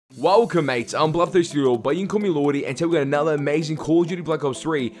Welcome mates, I'm Bloodthirsty, but you can call me Lordy, and today we got another amazing Call of Duty Black Ops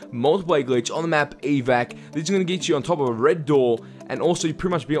 3 multiplayer glitch on the map EVAC. This is going to get you on top of a red door, and also you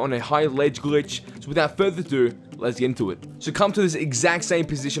pretty much be on a high ledge glitch. So without further ado, let's get into it. So come to this exact same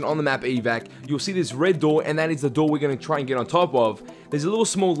position on the map EVAC, you'll see this red door, and that is the door we're going to try and get on top of. There's a little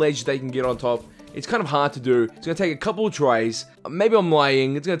small ledge that you can get on top. It's kind of hard to do. It's going to take a couple of tries. Maybe I'm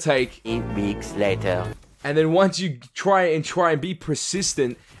lying. It's going to take 8 weeks later. And then once you try and be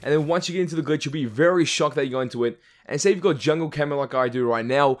persistent, and then once you get into the glitch, you'll be very shocked that you go into it. And say you've got jungle camo like I do right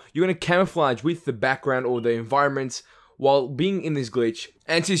now, you're going to camouflage with the background or the environment while being in this glitch.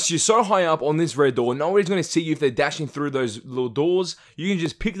 And since you're so high up on this red door, nobody's going to see you if they're dashing through those little doors. You can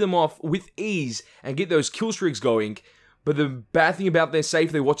just pick them off with ease and get those kill streaks going. But the bad thing about their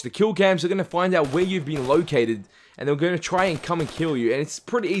safe, they watch the kill cams, they're going to find out where you've been located, and they're going to try and come and kill you. And it's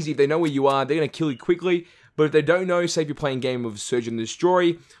pretty easy. If they know where you are, they're going to kill you quickly. But if they don't know, say if you're playing a game of Search and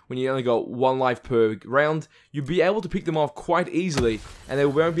Destroy, when you only got 1 life per round, you'll be able to pick them off quite easily, and they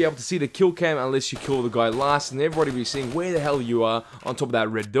won't be able to see the kill cam unless you kill the guy last, and everybody will be seeing where the hell you are on top of that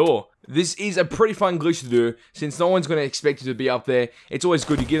red door. This is a pretty fun glitch to do, since no one's going to expect you to be up there. It's always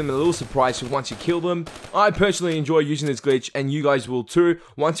good to give them a little surprise once you kill them. I personally enjoy using this glitch, and you guys will too,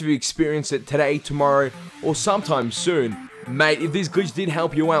 once you experience it today, tomorrow, or sometime soon. Mate, if this glitch did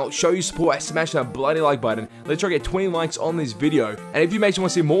help you out, show your support, smash that bloody like button. Let's try to get 20 likes on this video. And if you mates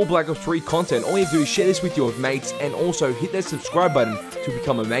want to see more Black Ops 3 content, all you have to do is share this with your mates, and also hit that subscribe button to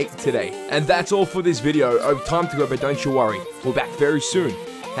become a mate today. And that's all for this video. Over time to go, but don't you worry, we're back very soon.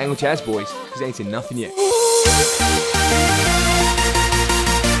 Hang on to your ass, boys, because I ain't seen nothing yet.